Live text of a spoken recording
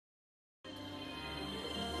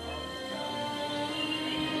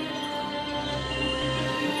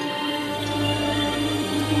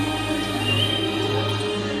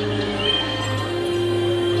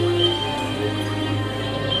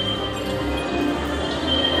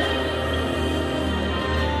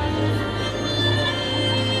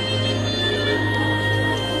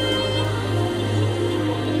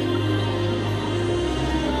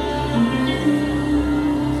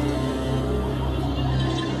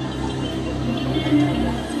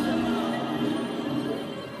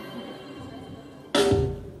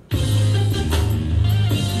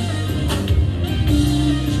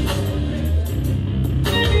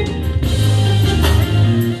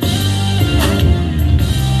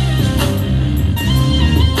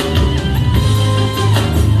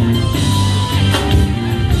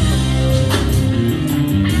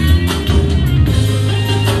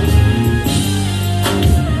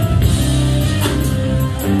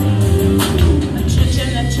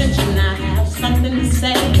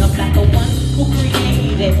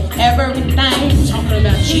Everything talking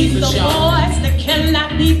about Jesus, y'all. He's the voice that cannot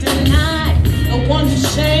be denied. The one who's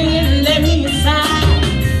saying, "Let me inside."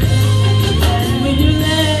 And when you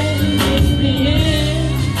let me in,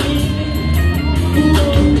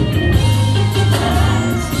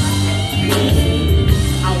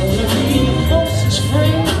 I wanna be your closest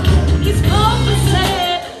friend. He's come to say,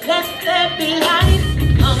 "Let there be light."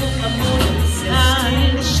 On the morning sky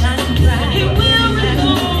and shining bright. He will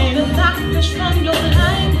remove the darkness from your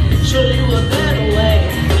life. Show you a better way,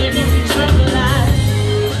 give you eternal life.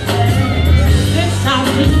 This I'll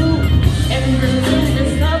do, every move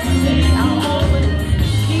is up to me. I'll always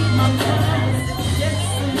keep my promise,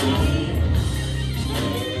 destiny.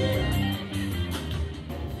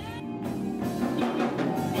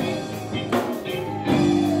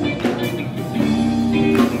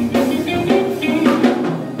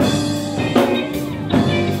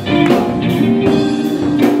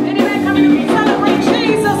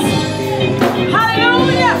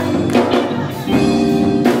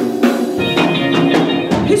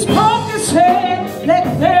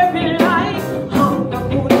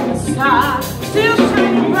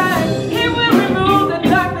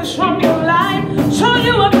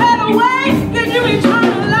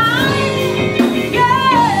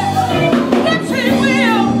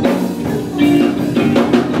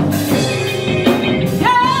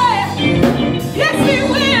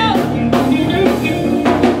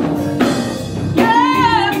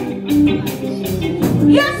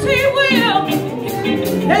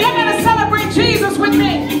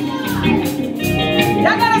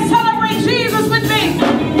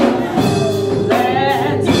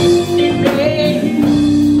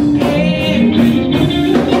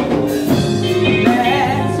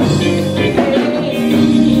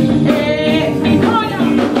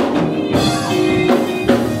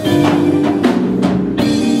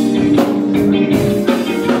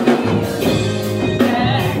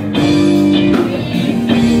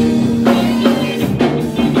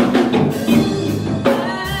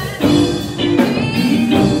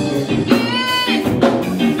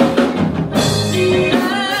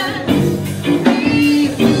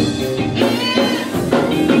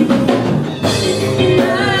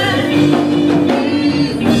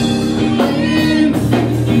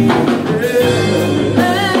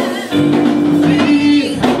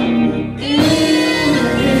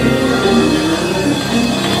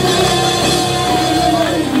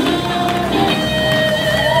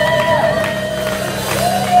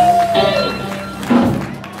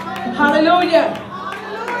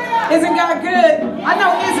 Isn't God good? I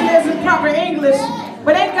know isn't proper English,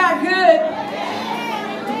 but ain't God good?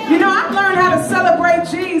 You know, I've learned how to celebrate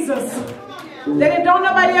Jesus. That don't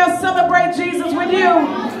nobody else celebrate Jesus with you.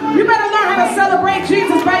 You better learn how to celebrate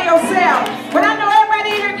Jesus by yourself. But I know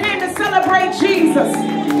everybody here came to celebrate Jesus.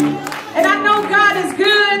 And I know God is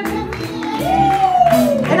good.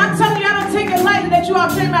 And I'm telling you, I don't take it lightly that you all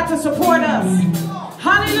came out to support us.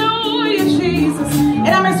 Hallelujah, Jesus. And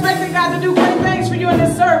I'm expecting God to do great things for you in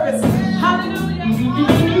this service. Hallelujah.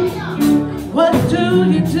 What do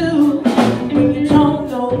you do when you don't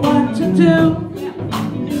know what to do?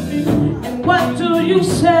 And what do you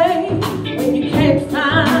say when you can't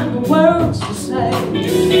find the words to say?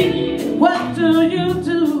 And what do you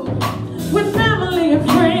do when family and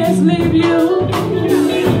friends leave you?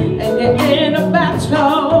 And you're in a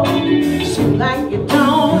battle, seem like you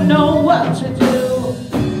don't know what to do.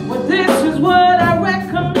 Well, this is what I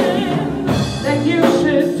recommend that you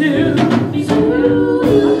should do. So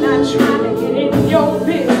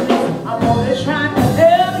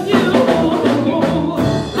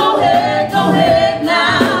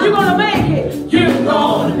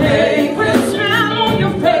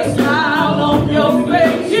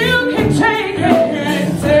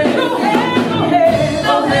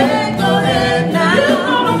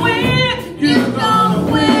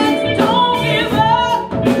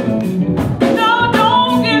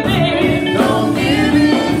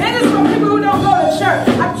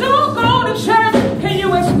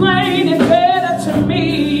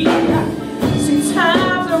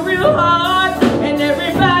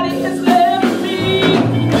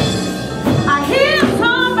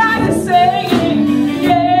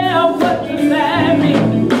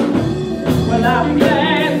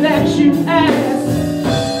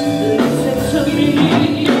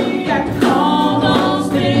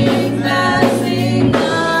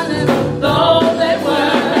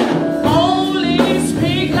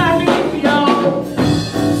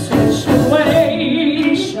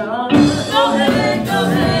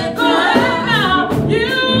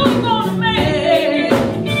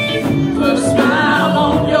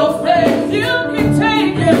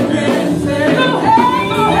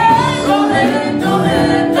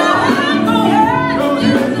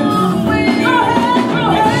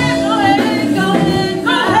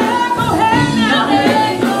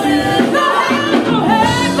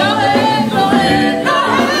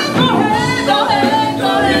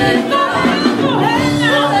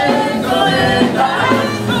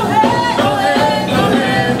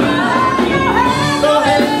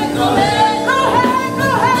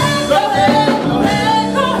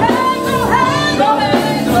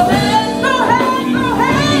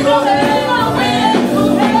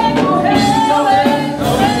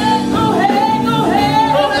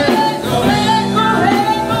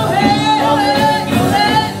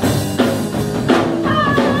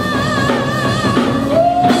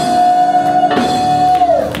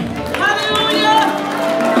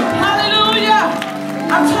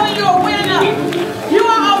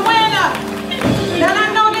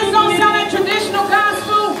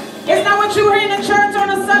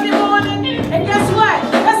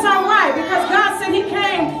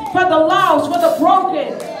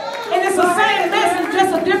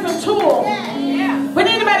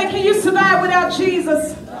survive without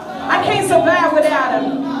Jesus. I can't survive without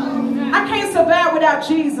him. I can't survive without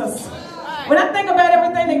Jesus. When I think about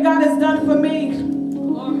everything that God has done for me,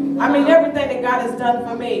 I mean everything that God has done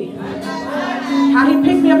for me. How he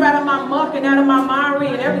picked me up out of my muck and out of my miry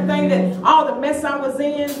and everything that, all the mess I was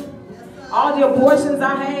in, all the abortions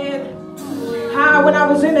I had. How when I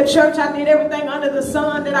was in the church I did everything under the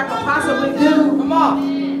sun that I could possibly do. Come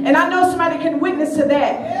on. And I know somebody can witness to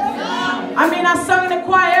that. I mean, I sung in the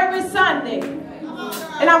choir every Sunday.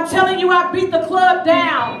 And I'm telling you, I beat the club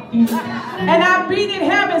down. And I beat it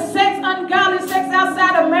having sex, ungodly sex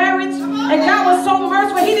outside of marriage. And God was so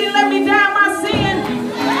merciful, he didn't let me down my sin.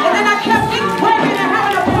 And then I kept getting pregnant and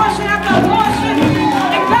having abortion after abortion.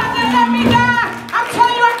 And God didn't let me die. I'm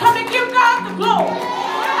telling you, I come to give God the glory.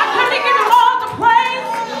 I come to give him all the praise.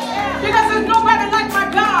 Because there's nobody like my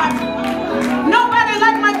God. Nobody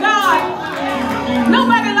like my God.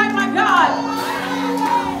 Nobody like my God.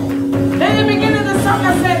 In the beginning of the song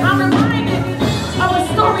I said, I'm reminded of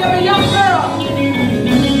a story of a young girl.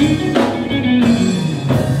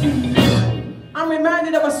 I'm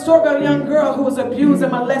reminded of a story of a young girl who was abused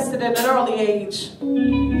and molested at an early age.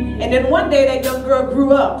 And then one day that young girl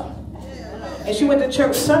grew up. And she went to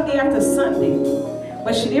church Sunday after Sunday.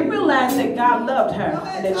 But she didn't realize that God loved her.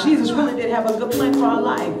 And that Jesus really did have a good plan for her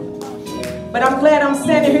life. But I'm glad I'm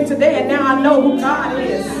standing here today and now I know who God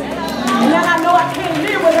is. And now I know I can't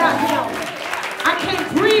live without him. I can't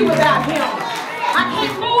breathe without him. I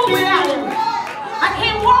can't move without him. I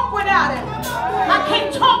can't walk without him. I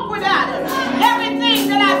can't talk without him. Everything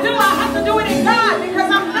that I do, I have to do it in God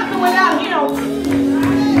because I'm nothing without him.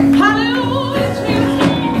 Hallelujah, Jesus.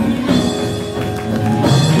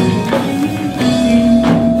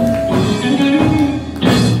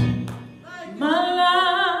 My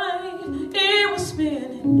life, it was spinning.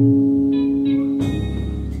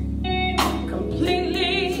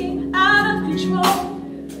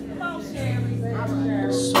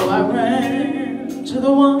 So I ran to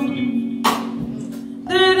the one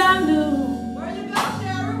that I knew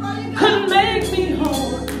could make me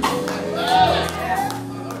whole.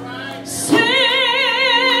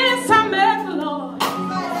 Since I met the Lord,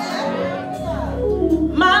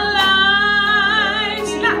 my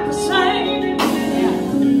life's not the same.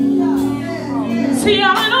 See,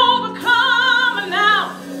 I'm an overcomer now.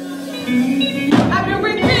 I've been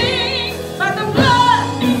redeemed by the blood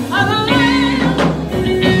of the Lamb.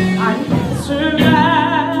 I can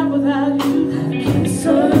survive.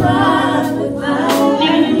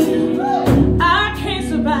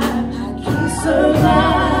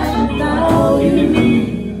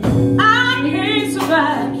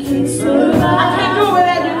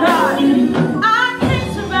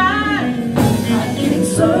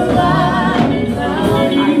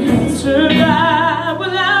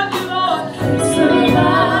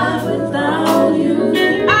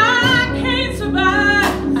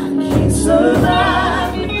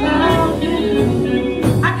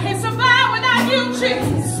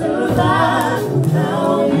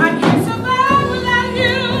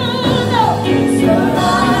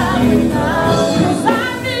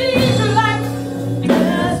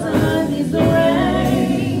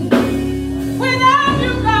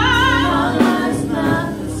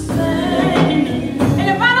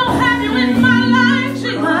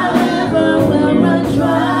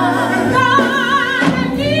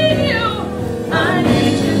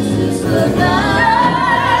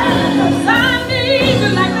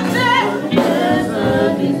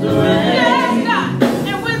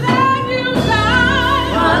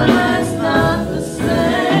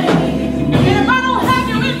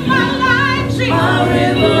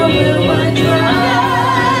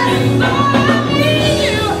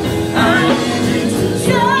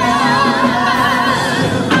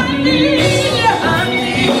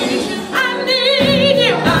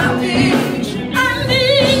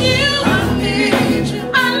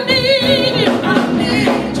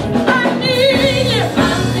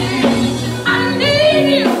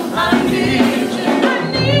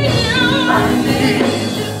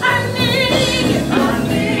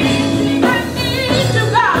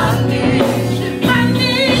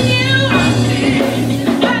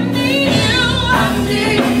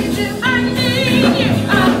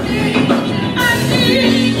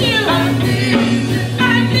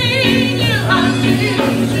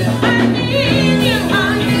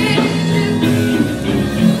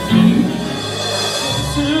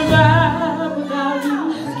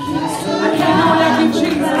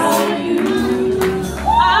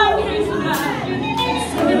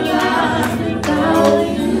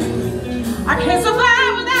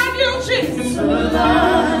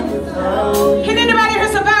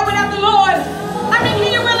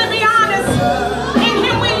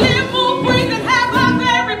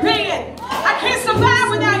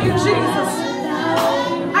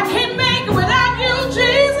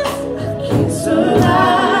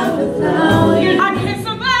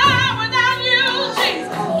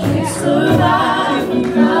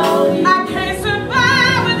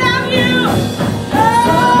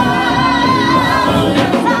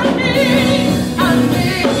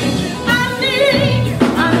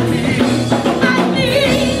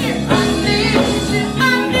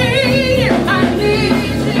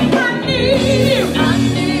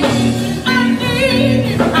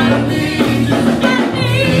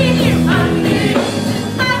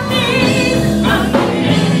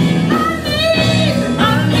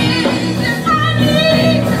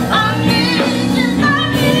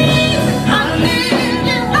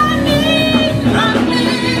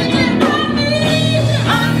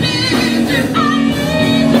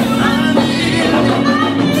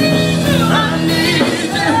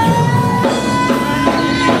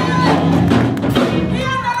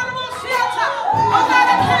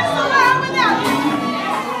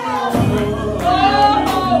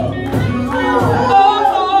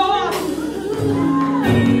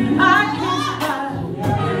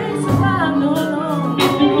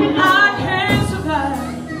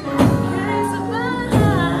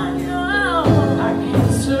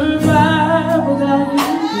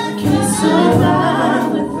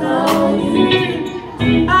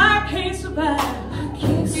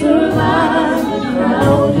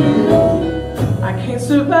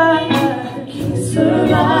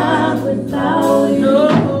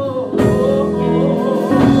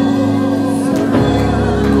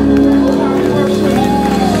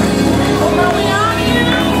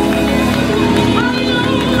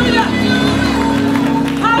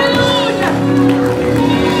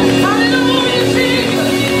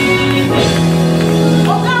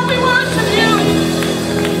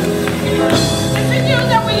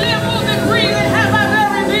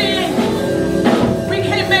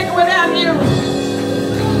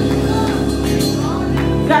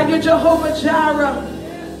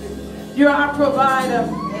 You're our provider.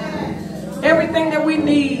 Everything that we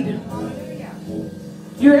need.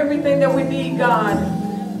 You're everything that we need, God.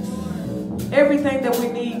 Everything that we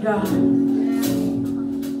need, God.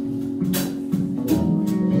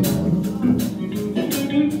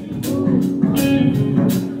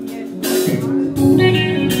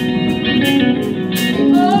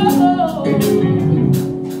 Oh,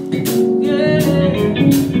 yeah.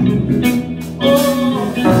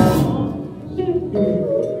 Oh.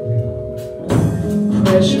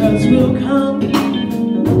 Pressures will come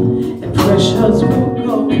and pressures will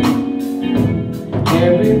go.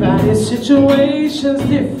 Everybody's situation's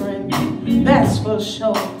different, that's for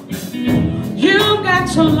sure. You got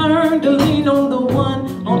to learn to lean on the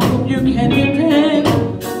one on whom you can depend.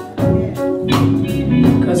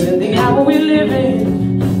 Cause in the hour we live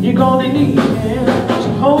in, you're gonna need him.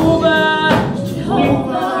 Jehovah,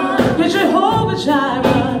 Jehovah, you're Jehovah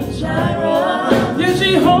Jireh, Jireh, you're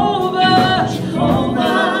Jehovah,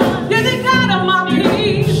 Jehovah, you're the God of my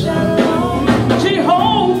peace.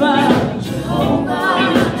 Jehovah,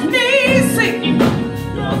 Jehovah, Nisi,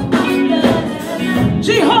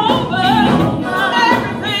 Jehovah,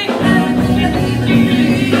 everything.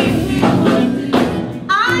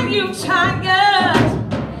 Are you tired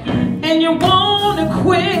and you wanna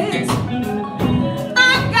quit? I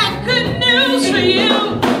got good news for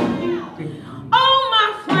you. Oh my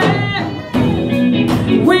friend,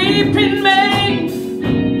 weeping may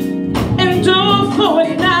endure for a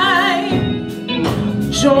night.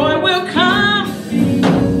 Joy will come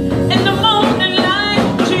in the morning light.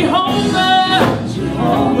 Jehovah,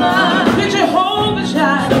 Jehovah, you're Jehovah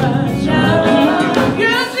Jireh, Jireh,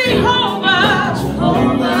 you're Jehovah,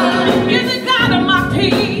 Jehovah, you're the God of my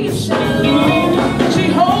peace.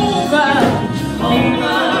 Jehovah,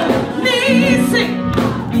 Jehovah, Nisi,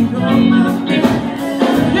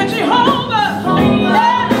 you're Jehovah,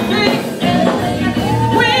 everything.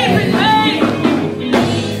 We remain.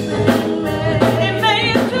 It may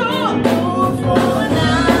endure for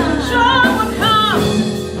now. Joy will come.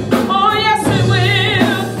 Oh yes, it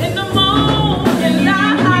will in the morning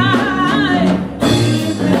light.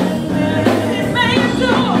 It may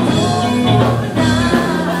endure for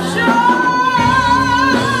now. Joy,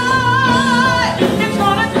 it's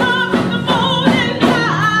gonna come in the morning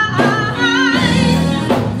light.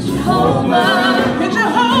 Jehovah, you're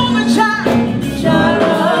Jehovah Jireh,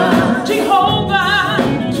 Jehovah,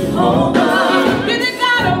 Jehovah, you're the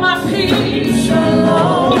God of my peace.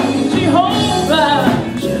 Shalom, Jehovah,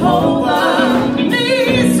 Jehovah,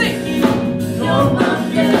 Nisi, you're my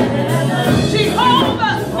banner.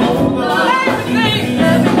 Jehovah, everything,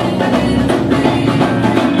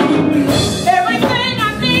 everything I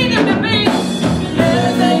need him to be,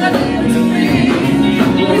 everything I need him to be.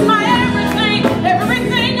 He's my everything,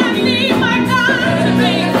 everything I need my God to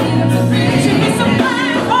be. He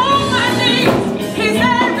supplies all my needs. He's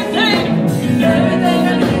everything, everything I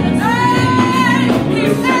need him to be.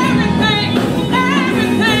 He's everything,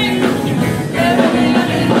 everything, everything I need him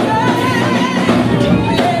to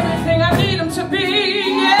be. Everything I need him to be.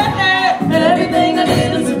 Yeah, everything I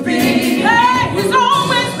need him to be. Hey, he's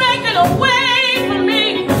always making a way for me.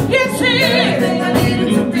 Yes, he is. Everything I need him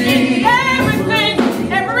to be. Everything,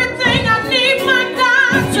 everything I need my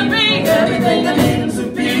God to be. Everything I need him to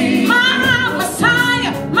be. My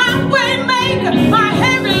Messiah, my way maker, my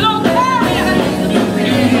heavy load carrier.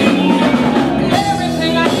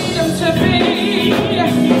 Everything I need him to be.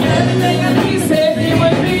 Everything I need, he said he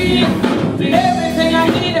would be. Everything I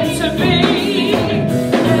need him to be.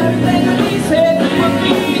 Everything I need, he said he would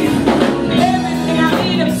be. Everything I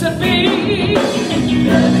need him to be.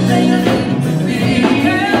 Everything I need him to be.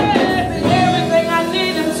 Everything I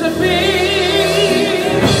need him to be.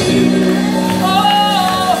 Oh,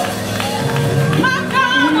 my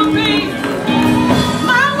God will be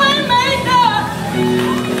my way maker,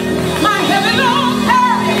 my heavy load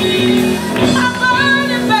carrier, my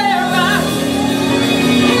burden bearer.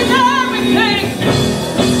 He's everything,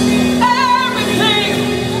 everything,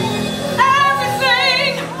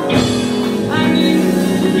 everything I need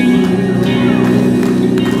him to be.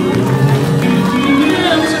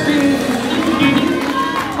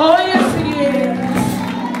 Oh yes, he is.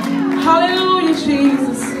 Hallelujah,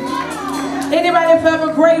 Jesus. Anybody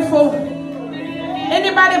forever grateful?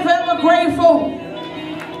 Anybody forever grateful?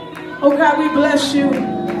 Oh God, we bless you.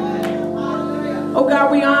 Oh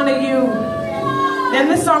God, we honor you. And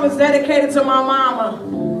this song is dedicated to my mama.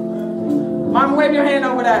 Mama, wave your hand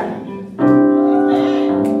over there.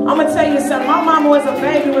 I'm gonna tell you something. My mama was a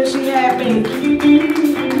baby when she had me.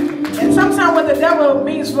 And See, sometimes what the devil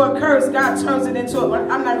means for a curse, God turns it into a...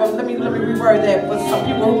 I'm not going to... Let me reword that for some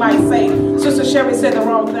people who might say, Sister Sherry said the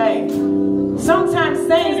wrong thing. Sometimes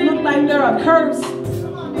things look like they're a curse,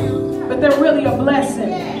 but they're really a blessing.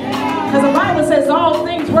 Because the Bible says all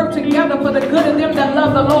things work together for the good of them that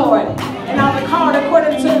love the Lord and are called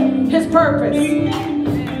according to his purpose.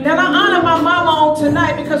 Now I honor my mama on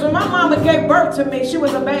tonight because when my mama gave birth to me, she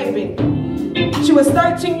was a baby. She was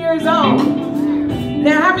 13 years old.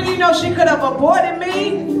 Now, how many of you know she could have aborted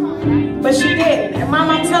me? But she didn't. And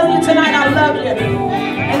Mama, I'm telling you tonight, I love you.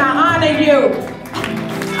 And I honor you.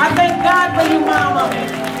 I thank God for you, Mama.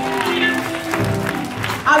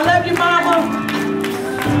 I love you, Mama.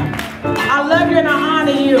 I love you and I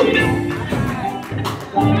honor you.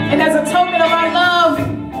 And as a token of our love,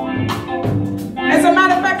 as a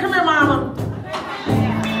matter of fact, come here, Mama.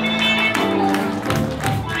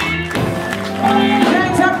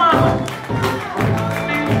 Thanks, up, Mama.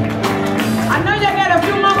 I know you got a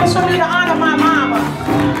few moments for me to honor my mama.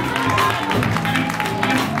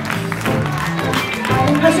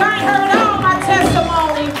 Because I ain't heard all my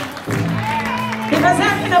testimony. Because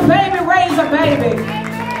how can a baby raise a baby?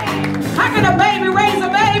 How can a baby raise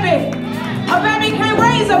a baby? A baby can't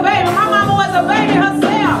raise a baby. My mama was a baby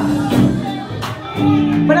herself.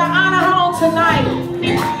 But I honor her on tonight.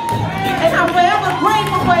 And I'm forever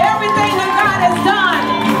grateful for everything that God has done.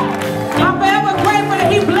 I'm forever grateful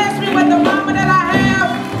that he blessed me with the mama that I have.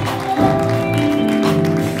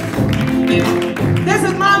 This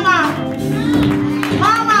is my mama.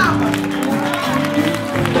 My mama.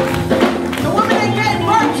 The woman that gave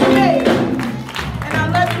birth to me. And I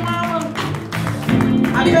love you, mama.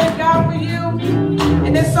 I thank God for you.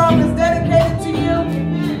 And this song is dedicated to you.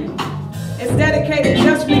 It's dedicated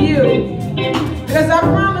just for you. Because I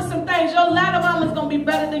promise some things. Your latter mama's going to be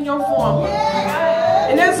better than your former.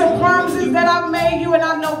 And there's some promises that I've made you, and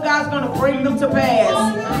I know God's going to bring them to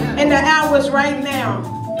pass in the hours right now.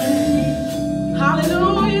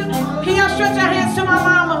 Hallelujah. Can y'all stretch your hands to my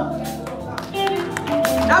mama?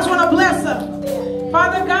 I just want to bless her.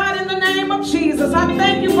 Father God, in the name of Jesus, I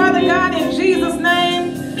thank you, Father God, in Jesus'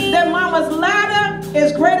 name, that mama's latter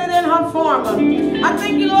is greater than her former. I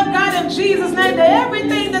thank you, Lord God, in Jesus' name, that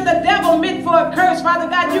everything that the devil meant for a curse, Father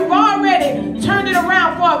God, you've already turned it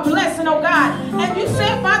around for a blessing, oh God. And you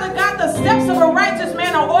said, Father God, the steps of a righteous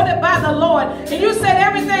man are ordered by the Lord. And you said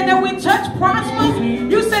everything that we touch prospers.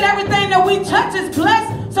 You said everything that we touch is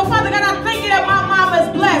blessed. So, Father God, I thank you that my mama is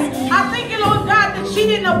blessed. I thank you, Lord God, that she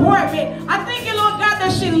didn't abort me. I thank you, Lord God,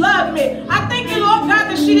 that she loved me. I thank you, Lord God,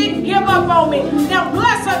 that she didn't give up on me. Now,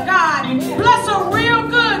 bless her, God. Bless her real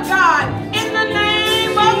good, God, in the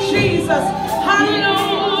name of Jesus.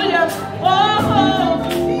 Hallelujah. Oh.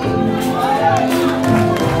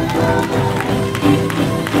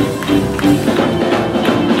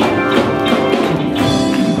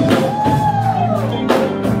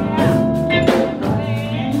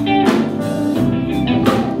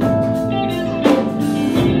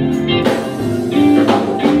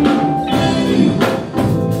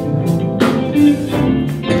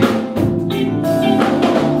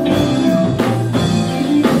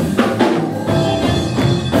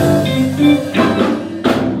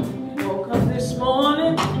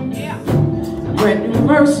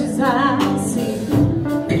 Mercies I see,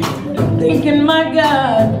 thinking my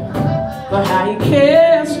God for how he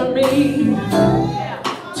cares for me.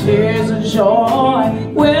 Tears of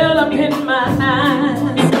joy well up in my eyes.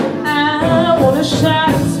 I want to shout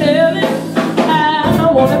and tell it.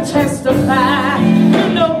 I want to testify.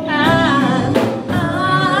 You know I'm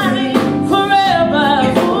forever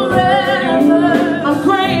I'm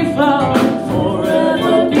grateful.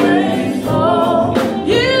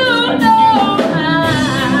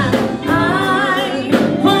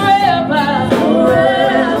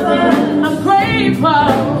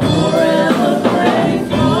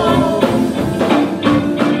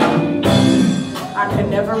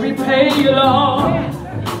 Repay you, Lord,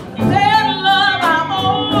 that love I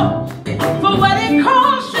owe for what it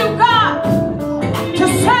cost you, God, to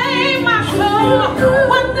save my soul.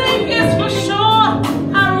 One thing is for sure,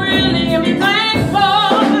 I really am thankful.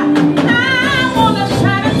 I want to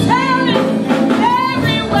shout and tell it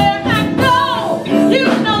everywhere I go. You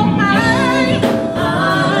know I'm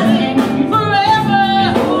forever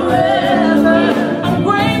I'm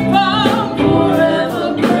grateful, forever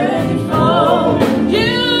grateful.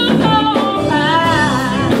 You know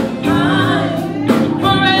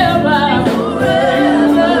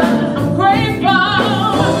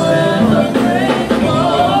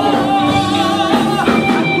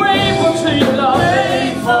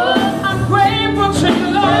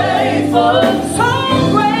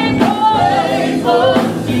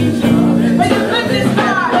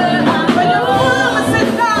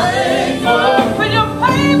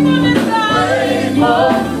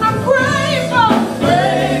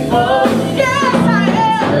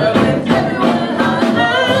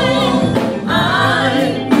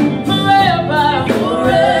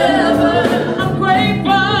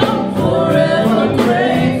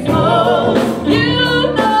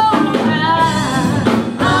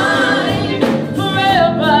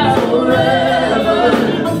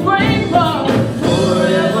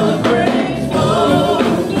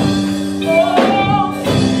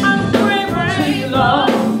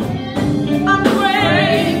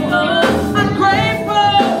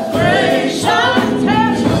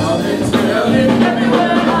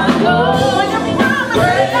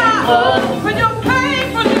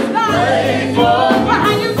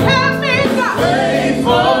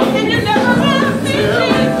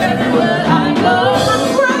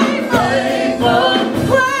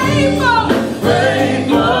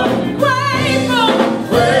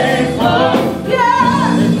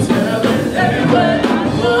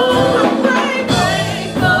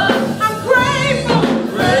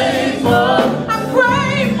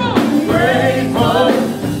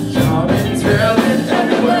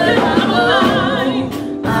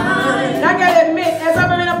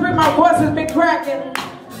been cracking.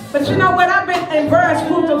 But you know what? I've been embarrassed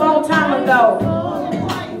a long time ago.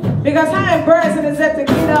 Because how embarrassing is that to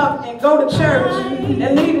get up and go to church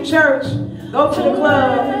and leave the church, go to the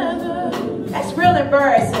club? That's real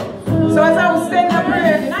embarrassing. So as I was standing up here,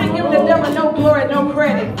 and I ain't giving the devil no glory, no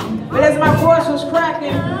credit. But as my voice was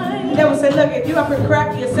cracking, the devil said, look, if you up here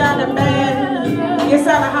cracking, you sounding bad, you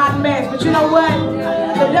sound a hot mess. But you know what?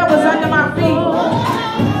 The devil's under my feet.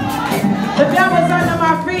 The devil's under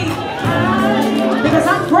my feet. Because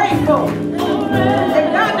I'm grateful. If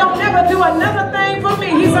God don't never do another thing for me,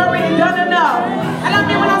 he's already done enough. And I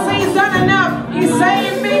mean when I say he's done enough, he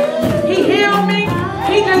saved me, he healed me,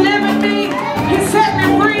 he delivered me, he set me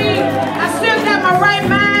free. I still got my right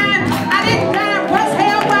mind. I didn't die, bust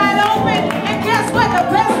hell wide open. And guess what? The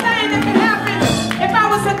best thing that can happen, if I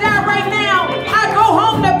was to die right now, I'd go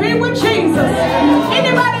home to be with Jesus.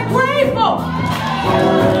 Anybody grateful?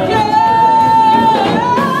 Yeah.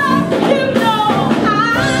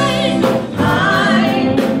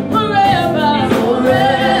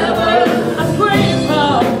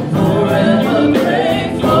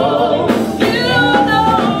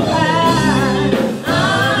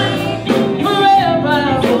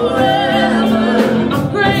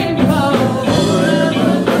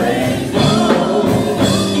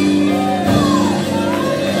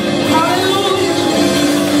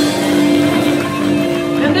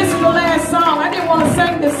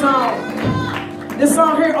 This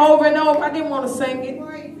song here over and over, I didn't want to sing it.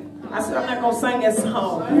 I said, I'm not going to sing that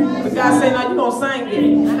song. But God said, no, you're going to sing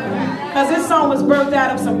it. Because this song was birthed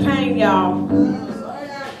out of some pain, y'all.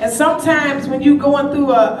 And sometimes when you're going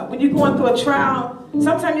through a trial,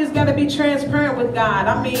 sometimes you just got to be transparent with God.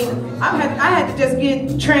 I mean, I had to just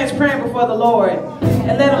get transparent before the Lord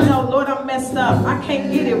and let him know, Lord, I'm messed up. I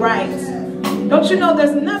can't get it right. Don't you know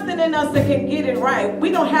there's nothing in us that can get it right?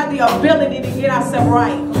 We don't have the ability to get ourselves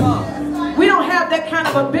right. We don't have that kind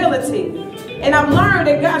of ability. And I've learned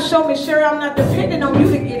that God showed me, Sherry, I'm not depending on you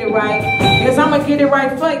to get it right, because I'm going to get it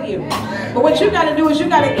right for you. But what you got to do is you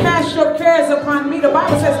got to cast your cares upon me. The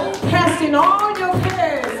Bible says, casting all your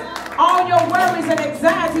cares, all your worries and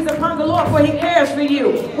anxieties upon the Lord, for he cares for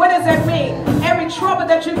you. What does that mean? Every trouble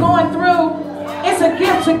that you're going through, it's a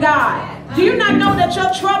gift to God. Do you not know that your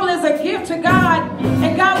trouble is a gift to God,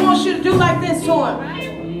 and God wants you to do like this to him?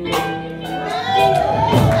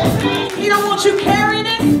 He don't want you carrying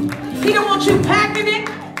it. He don't want you packing it.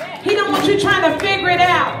 He don't want you trying to figure it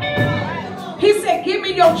out. He said, give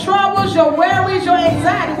me your troubles, your worries, your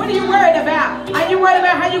anxiety. What are you worried about? Are you worried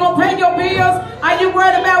about how you're going to pay your bills? Are you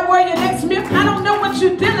worried about where your next meal? I don't know what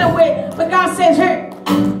you're dealing with, but God says, here.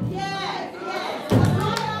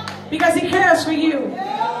 Because he cares for you.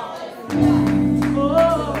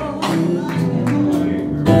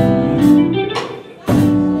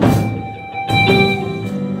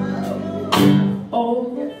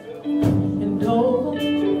 Over and over,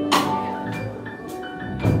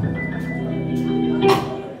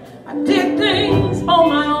 I did things on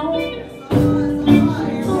my own.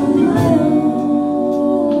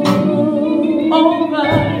 Over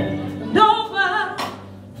and over,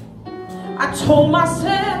 I told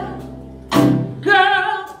myself,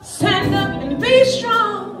 girl, stand up and be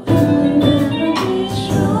strong.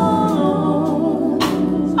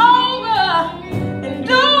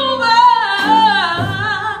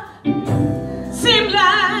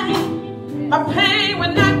 My pain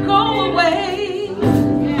would not go away.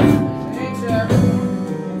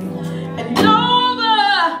 And over,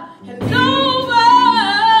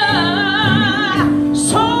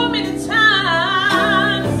 so many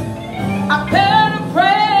times I felt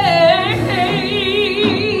afraid.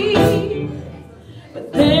 But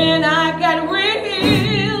then I got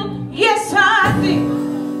real. Yes, I did.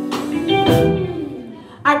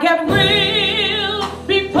 I got real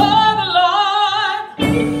before the Lord.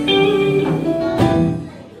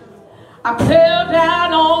 I fell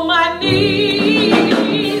down on my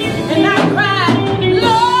knees and I cried,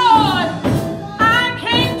 Lord, I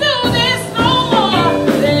can't do this no more.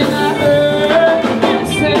 Then I heard him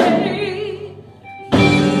say,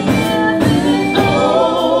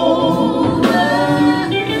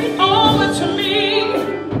 over to me.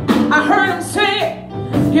 I heard him say,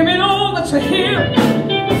 give it over to him.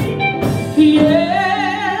 Yeah.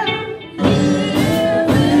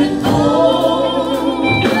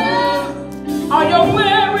 All your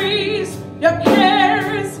worries, your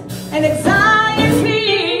cares, and anxieties.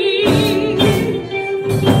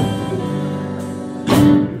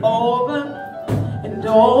 Over and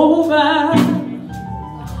over.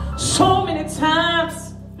 So many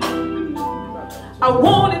times I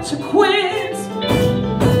wanted to quit.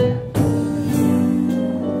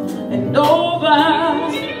 And over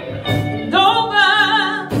and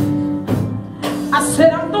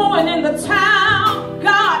said, I'm going in the town.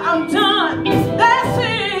 God, I'm done. That's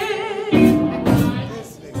it.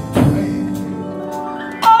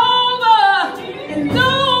 Over and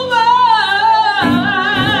over.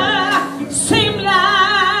 Seem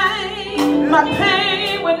like my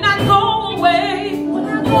pain will not go away. Will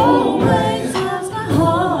not go away. Touch my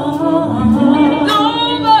heart.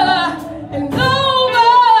 Over and over.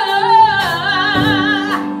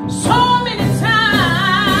 So many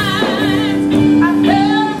times I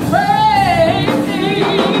felt afraid.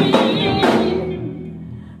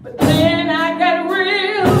 But then I got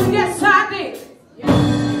real. Yes, I did. I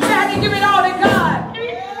had to give it all to God.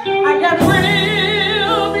 I got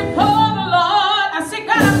real before the Lord. I said,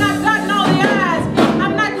 God, I'm not dotting all the I's.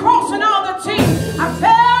 I'm not crossing all the T's. I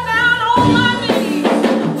fell down on my knees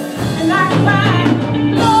and I cried,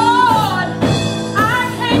 Lord, I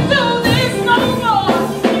can't do this no more.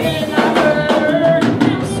 And I heard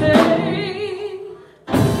him say,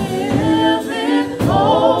 give it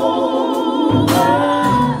over.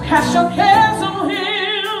 Cast your cares on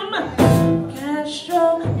him. Cast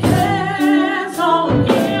your cares on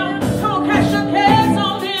him. Come on, cast your cares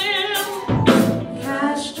on him.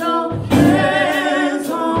 Cast your cares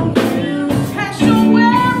on him. Cast your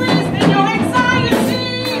worries and your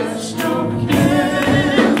anxieties. Cast your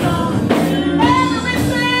cares on him.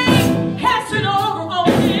 Everything, cast it over on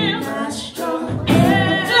him. Cast your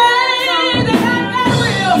cares on him. That I got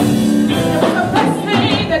real. It was the best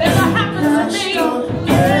thing that ever happened to me.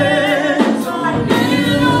 I gave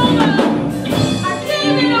it over. I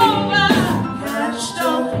gave it over. Cast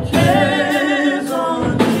your cares on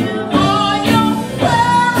him. All your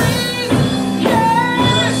worries,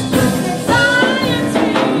 cares, anxiety.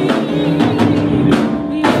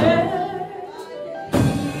 Yeah.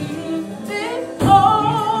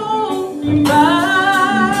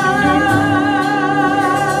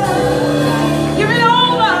 Give it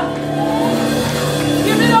over.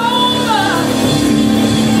 Give it over. Give it over.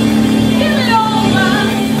 Give it over.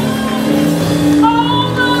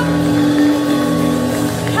 Over.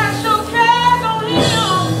 Cast your cares on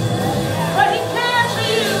him. But he cares for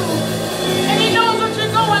you. And he knows what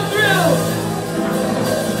you're going through.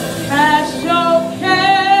 Cast your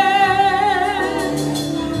cares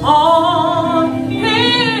on him.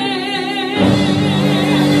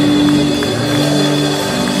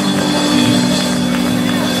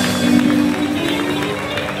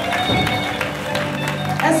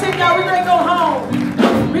 That's it, y'all. We ready to go home.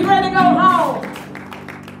 We ready to go home.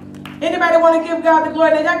 Anybody want to give God the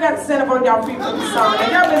glory? Now, y'all got to stand up on y'all feet for the song.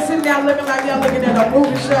 And y'all been sitting down looking like y'all looking at a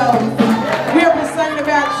movie show. We have been singing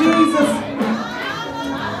about Jesus.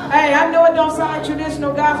 Hey, I know it don't sound like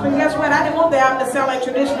traditional gospel. And guess what? I didn't want the album to sound like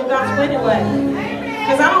traditional gospel anyway.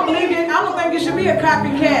 Because I don't believe it. I don't think it should be a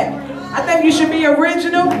copycat. I think you should be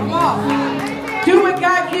original. Do what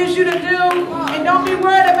God gives you to do. And don't be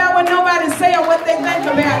worried about what nobody's saying or what they think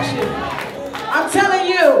about you. I'm telling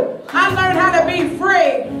you, I learned how to be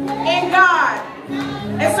free in God.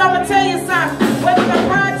 And so I'm going to tell you something. Whether the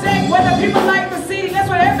project, whether people like the CD, guess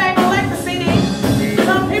what? Everybody going to like the CD.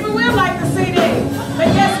 Some people will like the CD. But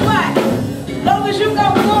guess what? As long as you go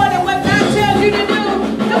forward and what God tells you to do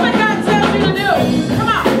what God tells you to do. Come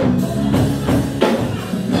on.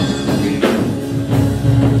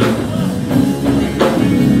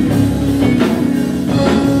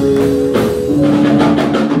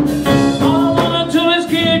 All I want to do is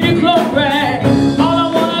give you glory. All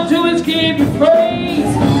I want to do is give you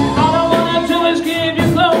praise. All I want to do is give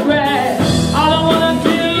you glory.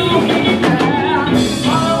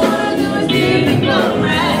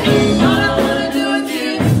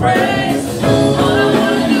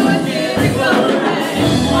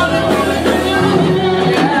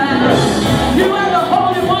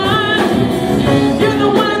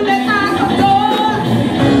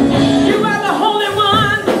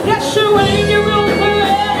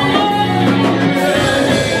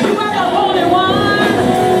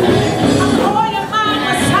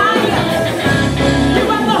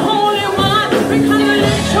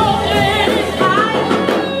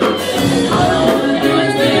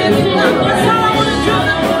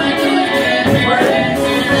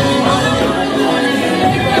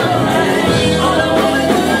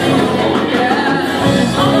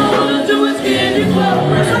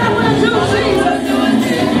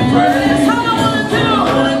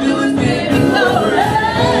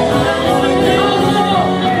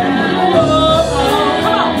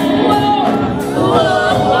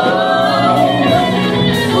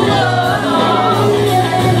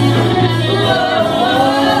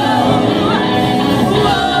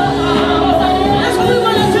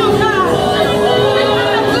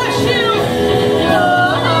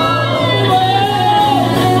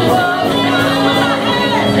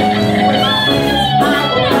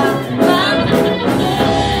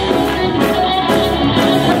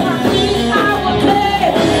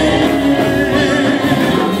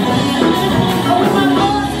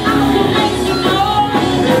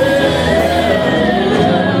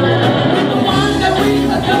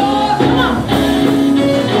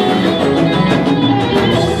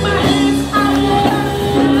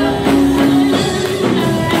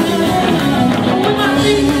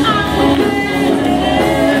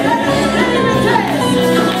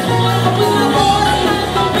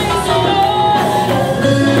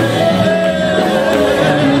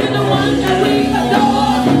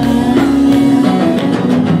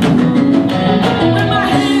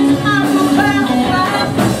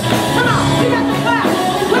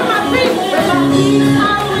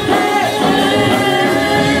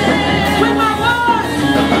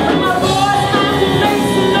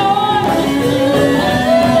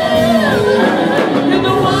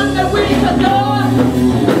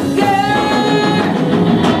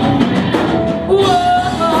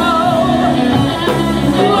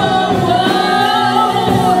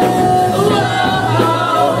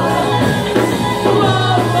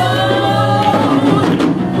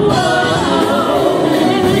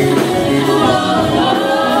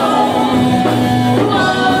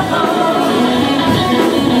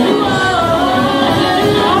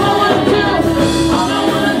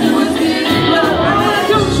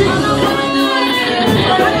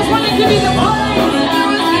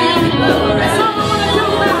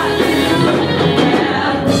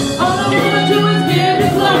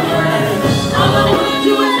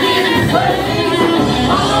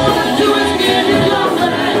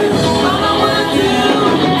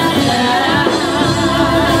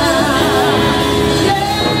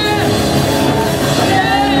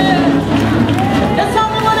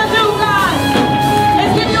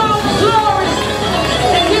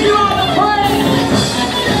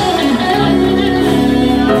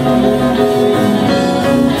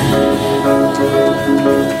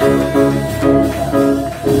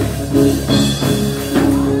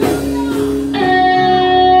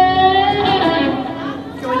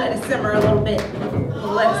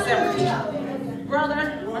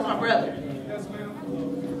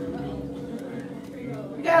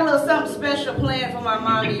 little something special planned for my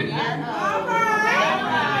mommy here. All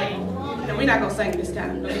right. No, we're not going to sing this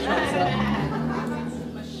time. Let me try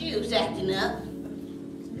something. My shoe's acting up.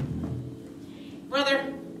 Brother,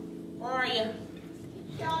 where are you?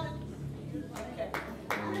 Okay.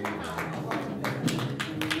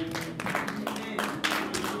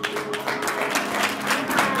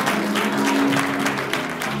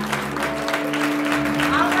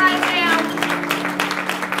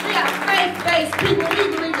 People, we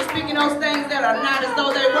believe in speaking those things that are not as though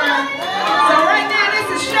they were. So right now, this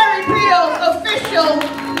is Sherry Peals' official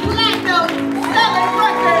platinum selling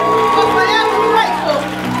record for Forever Grateful.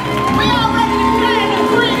 We already declared and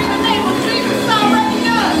decreed in the name of Jesus. It's already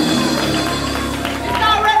done. It's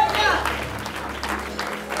already done.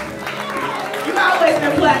 You always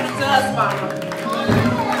been platinum to us, Mama.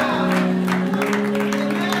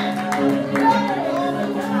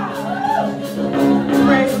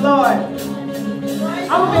 Praise the Lord.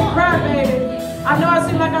 I'm a big crybaby. I know I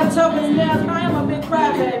seem like I'm tough as nails, but I am a big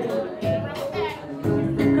crybaby.